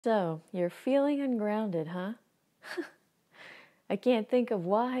So, you're feeling ungrounded, huh? I can't think of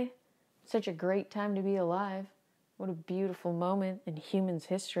why. Such a great time to be alive. What a beautiful moment in humans'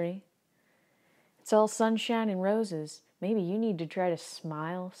 history. It's all sunshine and roses. Maybe you need to try to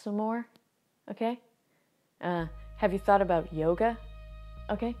smile some more, okay? Have you thought about yoga,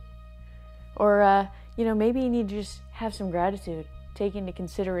 okay? Or, maybe you need to just have some gratitude. Take into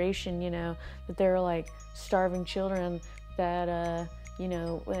consideration, that there are like starving children that,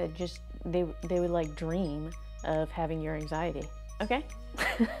 they would like dream of having your anxiety, okay?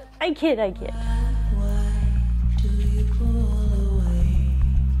 I kid. Why do you pull away?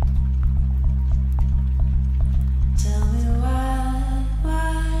 Tell me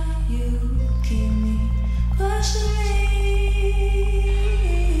why you keep me questioning.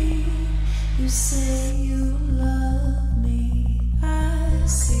 You say you love me, I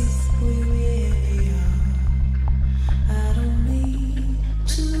see who you really are. I don't mean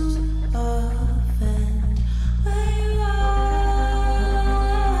to offend where you are.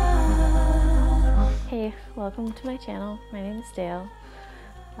 Hey, welcome to my channel. My name is Dale.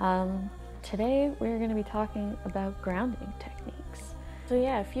 Today we're going to be talking about grounding techniques. So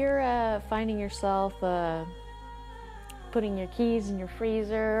yeah, if you're finding yourself putting your keys in your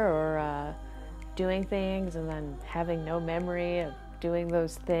freezer or doing things and then having no memory of doing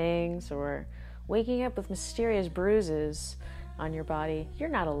those things, or waking up with mysterious bruises on your body, you're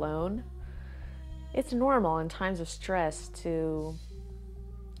not alone. It's normal in times of stress to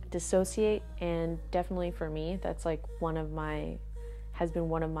dissociate, and definitely for me, that's like has been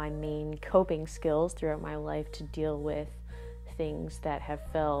one of my main coping skills throughout my life, to deal with things that have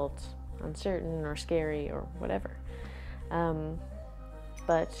felt uncertain or scary or whatever.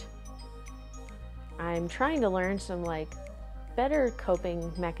 But I'm trying to learn some better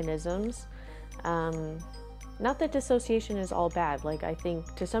coping mechanisms. Not that dissociation is all bad. I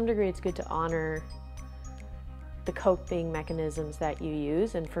think to some degree it's good to honor the coping mechanisms that you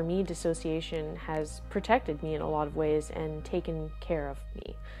use, and for me, dissociation has protected me in a lot of ways and taken care of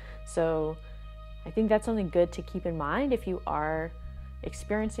me. So I think that's something good to keep in mind if you are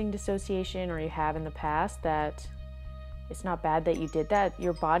experiencing dissociation, or you have in the past, that it's not bad that you did that.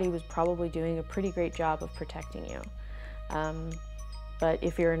 Your body was probably doing a pretty great job of protecting you. But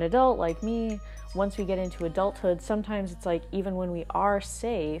if you're an adult like me, once we get into adulthood, sometimes it's like even when we are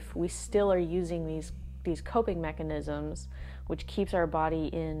safe, we still are using these coping mechanisms, which keeps our body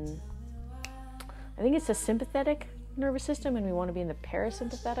in, I think it's a sympathetic nervous system, and we want to be in the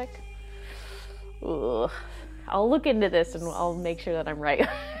parasympathetic. Ugh. I'll look into this and I'll make sure that I'm right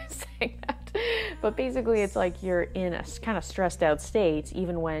saying that. But basically it's like you're in a kind of stressed out state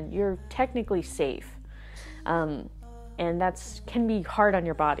even when you're technically safe. And that's can be hard on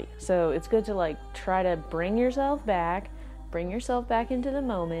your body. So it's good to try to bring yourself back into the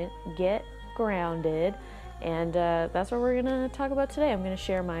moment, get grounded, and that's what we're gonna talk about today. I'm gonna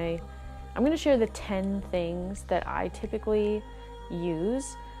share the 10 things that I typically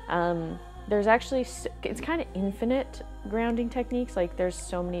use. There's actually, it's kind of infinite grounding techniques. There's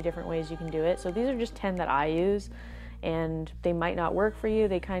so many different ways you can do it. So these are just 10 that I use, and they might not work for you.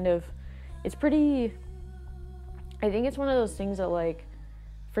 I think it's one of those things that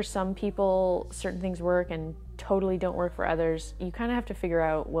for some people, certain things work and totally don't work for others. You kind of have to figure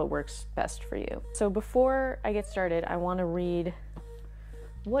out what works best for you. So before I get started, I want to read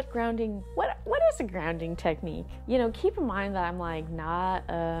what is a grounding technique? Keep in mind that I'm not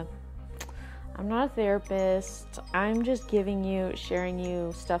a therapist. I'm just sharing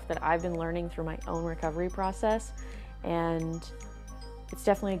you stuff that I've been learning through my own recovery process. And it's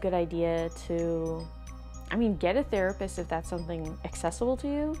definitely a good idea to, get a therapist if that's something accessible to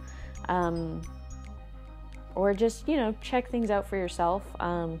you. Or just, check things out for yourself.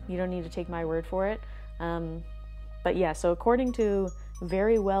 You don't need to take my word for it. But yeah, so according to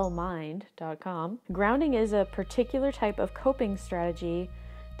verywellmind.com, grounding is a particular type of coping strategy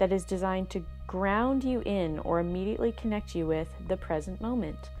that is designed to ground you in or immediately connect you with the present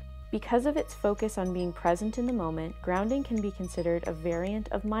moment. Because of its focus on being present in the moment, grounding can be considered a variant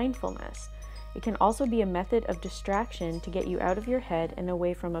of mindfulness. It can also be a method of distraction to get you out of your head and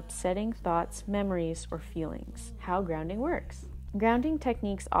away from upsetting thoughts, memories, or feelings. How grounding works. Grounding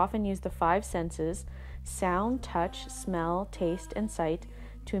techniques often use the 5 senses, sound, touch, smell, taste, and sight,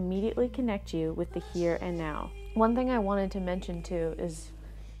 to immediately connect you with the here and now. One thing I wanted to mention too is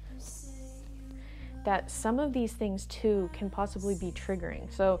that some of these things too can possibly be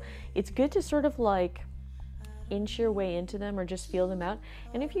triggering. So it's good to sort of inch your way into them or just feel them out.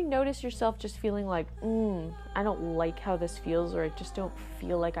 And if you notice yourself just feeling I don't like how this feels, or I just don't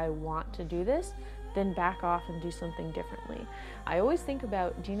feel like I want to do this, then back off and do something differently. I always think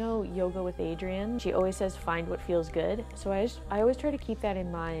about, do you know Yoga with Adriene? She always says, find what feels good. So I always try to keep that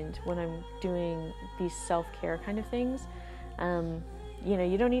in mind when I'm doing these self-care kind of things. You know,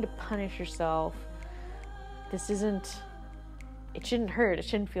 you don't need to punish yourself. It shouldn't hurt, it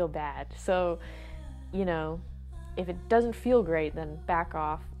shouldn't feel bad. So, you know, if it doesn't feel great, then back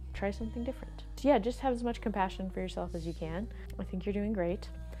off, try something different. So yeah, just have as much compassion for yourself as you can. I think you're doing great.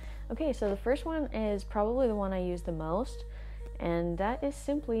 Okay, so the first one is probably the one I use the most, and that is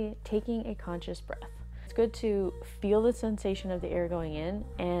simply taking a conscious breath. It's good to feel the sensation of the air going in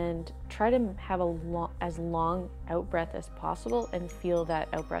and try to have as long out breath as possible and feel that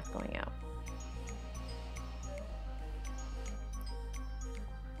out breath going out.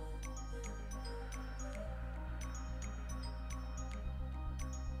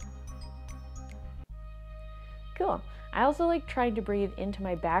 Cool. I also like trying to breathe into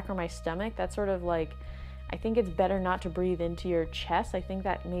my back or my stomach. That's sort of like, I think it's better not to breathe into your chest. I think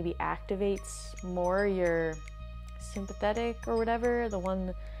that maybe activates more your sympathetic or whatever, the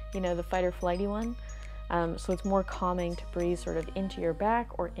one, you know, the fight or flighty one. So it's more calming to breathe sort of into your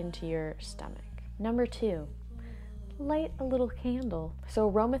back or into your stomach. Number 2, light a little candle.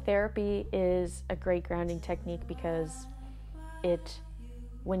 So aromatherapy is a great grounding technique because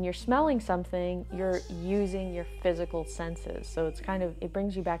when you're smelling something, you're using your physical senses. So it's it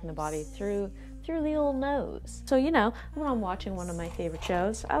brings you back in the body through the old nose. So, you know, when I'm watching one of my favorite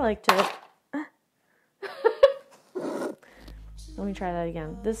shows, I like to, let me try that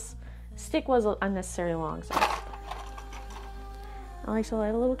again. This stick was unnecessarily long, so I like to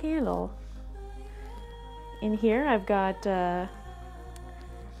light a little candle. In here, I've got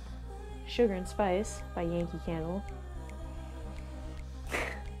Sugar and Spice by Yankee Candle.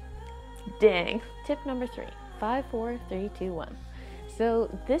 Dang. Tip number 3, 5, 4, 3, 2, 1.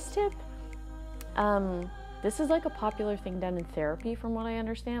 So this tip, this is like a popular thing done in therapy from what I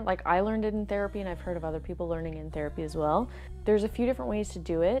understand. Like I learned it in therapy and I've heard of other people learning it in therapy as well. There's a few different ways to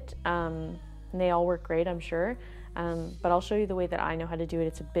do it. And they all work great, I'm sure. But I'll show you the way that I know how to do it.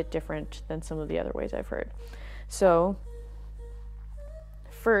 It's a bit different than some of the other ways I've heard. So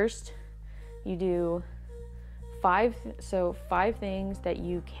first you do 5 things that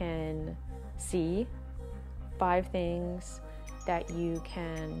you can see, 5 things that you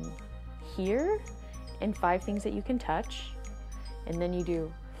can hear, and 5 things that you can touch. And then you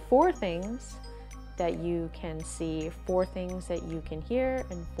do 4 things that you can see, 4 things that you can hear,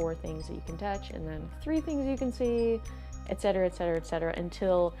 and 4 things that you can touch, and then 3 things you can see, etc., etc., etc.,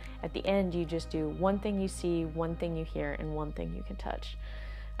 until at the end you just do 1 thing you see, 1 thing you hear, and 1 thing you can touch.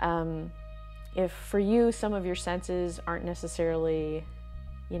 If for you some of your senses aren't necessarily,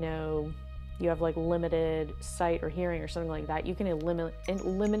 you know, you have like limited sight or hearing or something like that, you can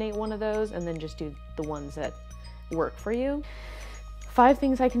eliminate one of those and then just do the ones that work for you. 5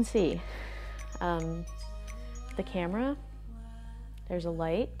 things I can see. The camera, there's a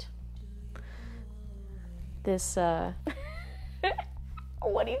light, this, what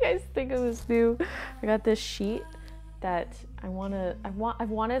do you guys think of this new, I got this sheet that I've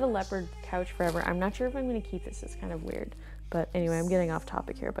wanted a leopard couch forever. I'm not sure if I'm going to keep this. It's kind of weird. But anyway, I'm getting off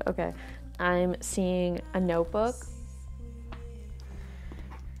topic here. But okay. I'm seeing a notebook.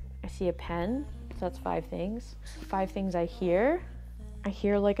 I see a pen. So that's 5 things. 5 things I hear. I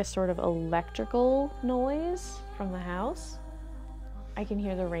hear like a sort of electrical noise from the house. I can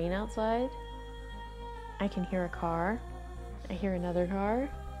hear the rain outside. I can hear a car. I hear another car.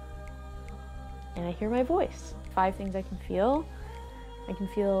 And I hear my voice. 5 things I can feel. I can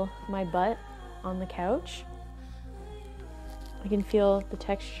feel my butt on the couch. I can feel the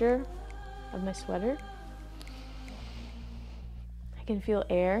texture of my sweater. I can feel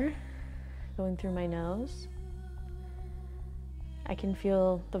air going through my nose. I can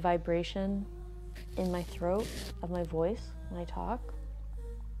feel the vibration in my throat of my voice when I talk.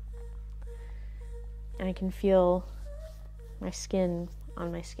 And I can feel my skin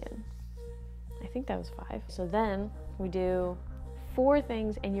on my skin. I think that was 5. So then we do 4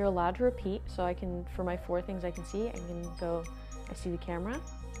 things and you're allowed to repeat. So for my 4 things I can see, I can go, I see the camera.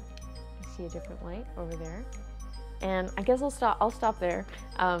 I see a different light over there. And I guess I'll stop there.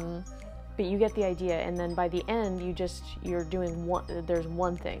 But you get the idea. And then by the end, you're doing there's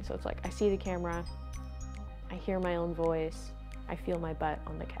 1 thing. So it's like, I see the camera. I hear my own voice. I feel my butt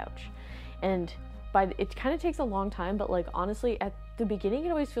on the couch. And it kind of takes a long time, but like honestly, at the beginning it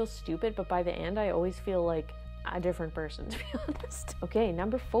always feels stupid, but by the end I always feel like a different person, to be honest. Okay,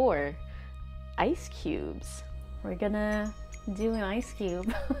 number 4, ice cubes. We're gonna do an ice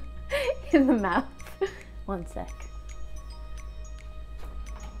cube in the mouth. 1 sec.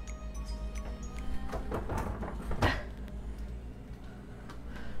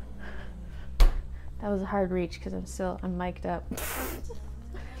 That was a hard reach because I'm mic'd up.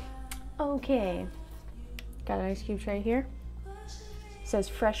 Okay. Got an ice cube tray here. It says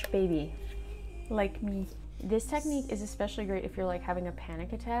fresh baby, like me. This technique is especially great if you're like having a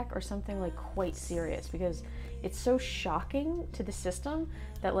panic attack or something like quite serious, because it's so shocking to the system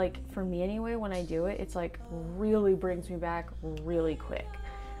that, like, for me anyway, when I do it, it's like really brings me back really quick.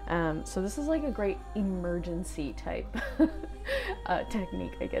 So this is like a great emergency type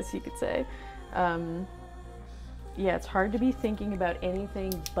technique, I guess you could say. Yeah, it's hard to be thinking about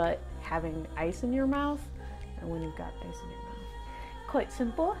anything but having ice in your mouth, and when you've got ice in your mouth, quite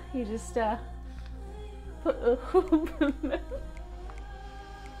simple. You just put a hoop in there.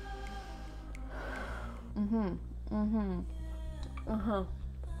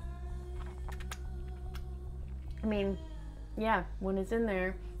 I mean, yeah, when it's in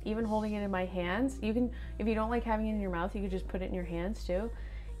there, even holding it in my hands, you can, if you don't like having it in your mouth, you could just put it in your hands too.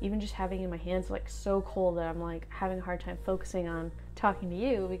 Even just having it in my hands, like so cold that I'm like having a hard time focusing on talking to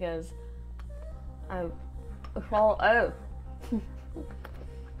you because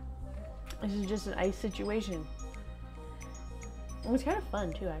this is just an ice situation. It was kind of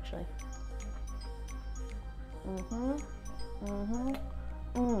fun too, actually.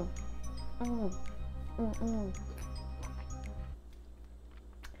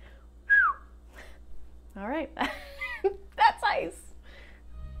 All right, that's ice.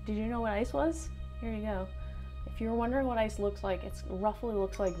 Did you know what ice was? Here you go. If you were wondering what ice looks like, it roughly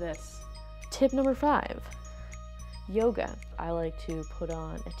looks like this. Tip number 5, yoga. I like to put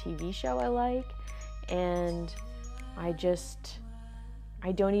on a TV show I like, and I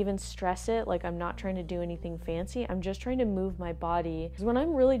don't even stress it. Like, I'm not trying to do anything fancy. I'm just trying to move my body. Because when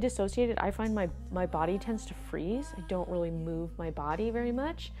I'm really dissociated, I find my body tends to freeze. I don't really move my body very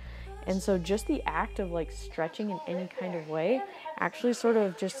much. And so just the act of like stretching in any kind of way actually sort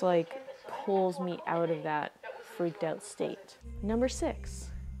of just like pulls me out of that freaked out state. Number 6,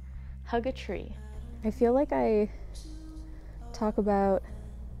 hug a tree. I feel like I talk about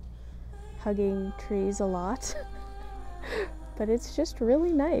hugging trees a lot, but it's just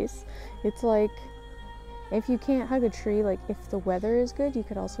really nice. It's like, if you can't hug a tree, like if the weather is good, you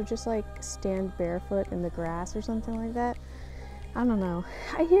could also just like stand barefoot in the grass or something like that. I don't know.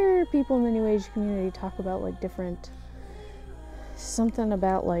 I hear people in the New Age community talk about like something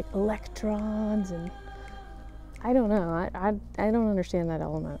about like electrons, and I don't know. I don't understand that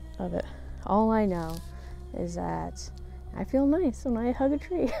element of it. All I know is that I feel nice when I hug a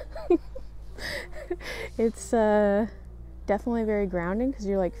tree. It's definitely very grounding because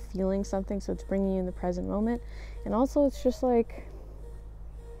you're like feeling something, so it's bringing you in the present moment. And also it's just like,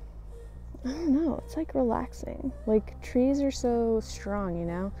 I don't know, it's like relaxing. Like, trees are so strong, you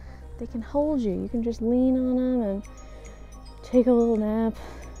know? They can hold you. You can just lean on them and take a little nap,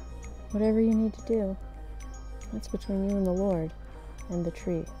 whatever you need to do. That's between you and the Lord and the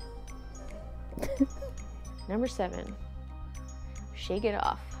tree. Number 7, shake it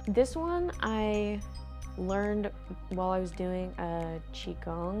off. This one I learned while I was doing a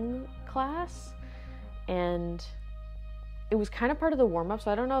Qigong class, and it was kind of part of the warm-up,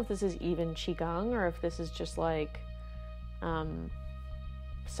 so I don't know if this is even Qigong or if this is just like some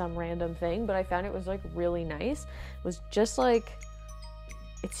random thing, but I found it was like really nice. It was just like,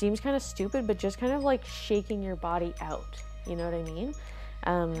 it seems kind of stupid, but just kind of like shaking your body out, you know what I mean?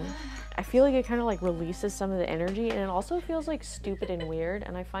 I feel like it kind of like releases some of the energy, and it also feels like stupid and weird,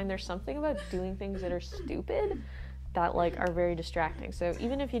 and I find there's something about doing things that are stupid that like are very distracting. So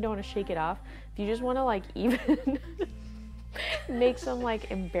even if you don't want to shake it off, if you just want to like even make some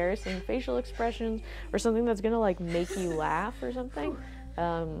like embarrassing facial expressions or something that's gonna like make you laugh or something,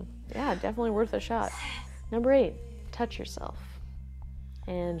 yeah, definitely worth a shot. Number 8, touch yourself.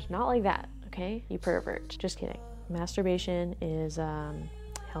 And not like that, okay? You pervert. Just kidding. Masturbation is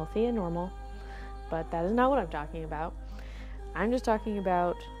healthy and normal, but that is not what I'm talking about. I'm just talking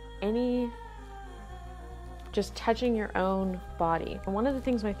about just touching your own body. And one of the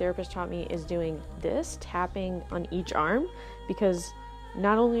things my therapist taught me is doing this, tapping on each arm, because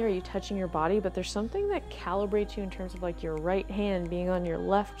not only are you touching your body, but there's something that calibrates you in terms of like your right hand being on your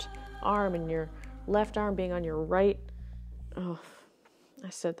left arm and your left arm being on your right. Oh, I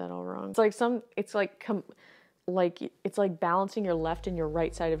said that all wrong. It's like balancing your left and your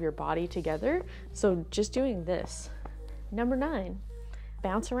right side of your body together. So just doing this. Number 9,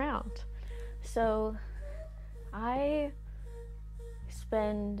 bounce around. So I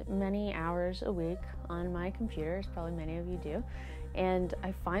spend many hours a week on my computer, as probably many of you do, and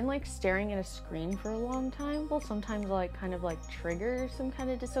I find like staring at a screen for a long time will sometimes like kind of like trigger some kind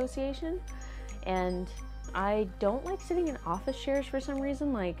of dissociation. And I don't like sitting in office chairs for some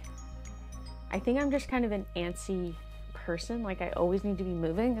reason. Like, I think I'm just kind of an antsy person. Like, I always need to be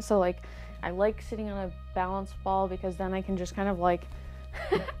moving. So, like, I like sitting on a balance ball because then I can just kind of, like,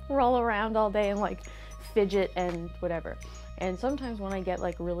 roll around all day and, like, fidget and whatever. And sometimes when I get,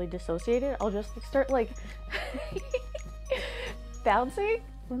 like, really dissociated, I'll just start, like, bouncing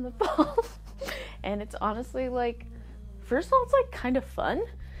from the ball. And it's honestly, like, first of all, it's, like, kind of fun.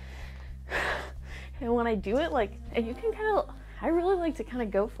 And when I do it, like, and you can kind of, I really like to kind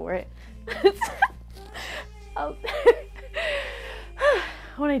of go for it.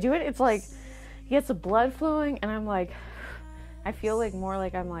 When I do it, it's like, it gets the blood flowing, and I'm like, I feel like more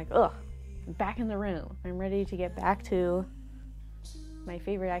like I'm like, ugh, I'm back in the room. I'm ready to get back to my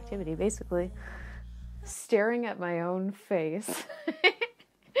favorite activity, basically. Staring at my own face.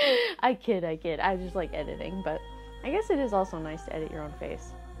 I kid. I just like editing, but I guess it is also nice to edit your own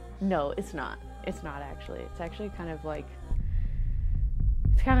face. No, it's not. It's not actually. It's actually kind of like,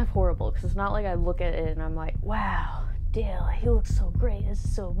 it's kind of horrible, because it's not like I look at it and I'm like, wow, Dale, he looks so great. This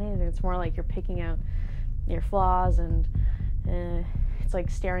is so amazing. It's more like you're picking out your flaws, and it's like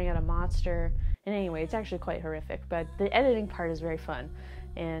staring at a monster. And anyway, it's actually quite horrific, but the editing part is very fun.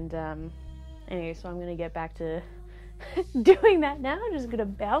 And anyway, so I'm going to get back to doing that now. I'm just going to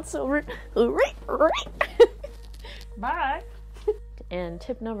bounce over. Bye. And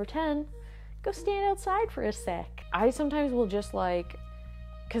tip number 10, go stand outside for a sec. I sometimes will just like,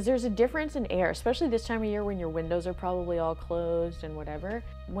 because there's a difference in air, especially this time of year when your windows are probably all closed and whatever.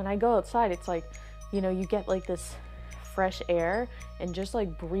 When I go outside, it's like, you know, you get like this fresh air, and just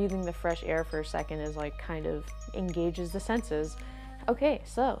like breathing the fresh air for a second is like kind of engages the senses. Okay,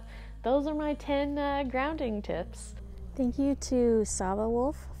 so those are my 10 grounding tips. Thank you to Sava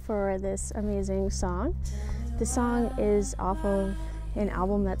Wolf for this amazing song. The song is off of an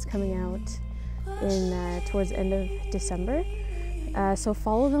album that's coming out in towards the end of December. So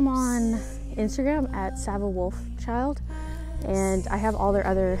follow them on Instagram at Sava Wolf Child, and I have all their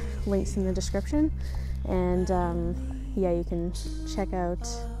other links in the description. And yeah, you can check out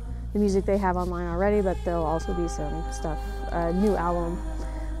the music they have online already, but there'll also be some stuff, new album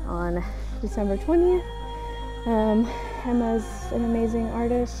on December 20th. Emma's an amazing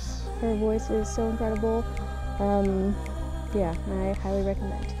artist. Her voice is so incredible. Yeah, I highly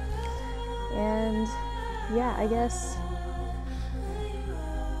recommend. And yeah, I guess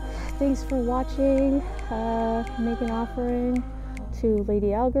thanks for watching. Make an offering to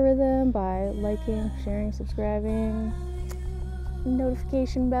Lady Algorithm by liking, sharing, subscribing,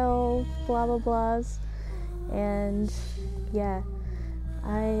 notification bell, blah blah blahs. And yeah,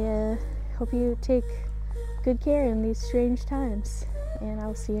 I hope you take good care in these strange times, and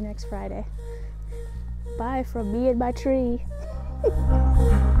I'll see you next Friday. Bye from me and my tree.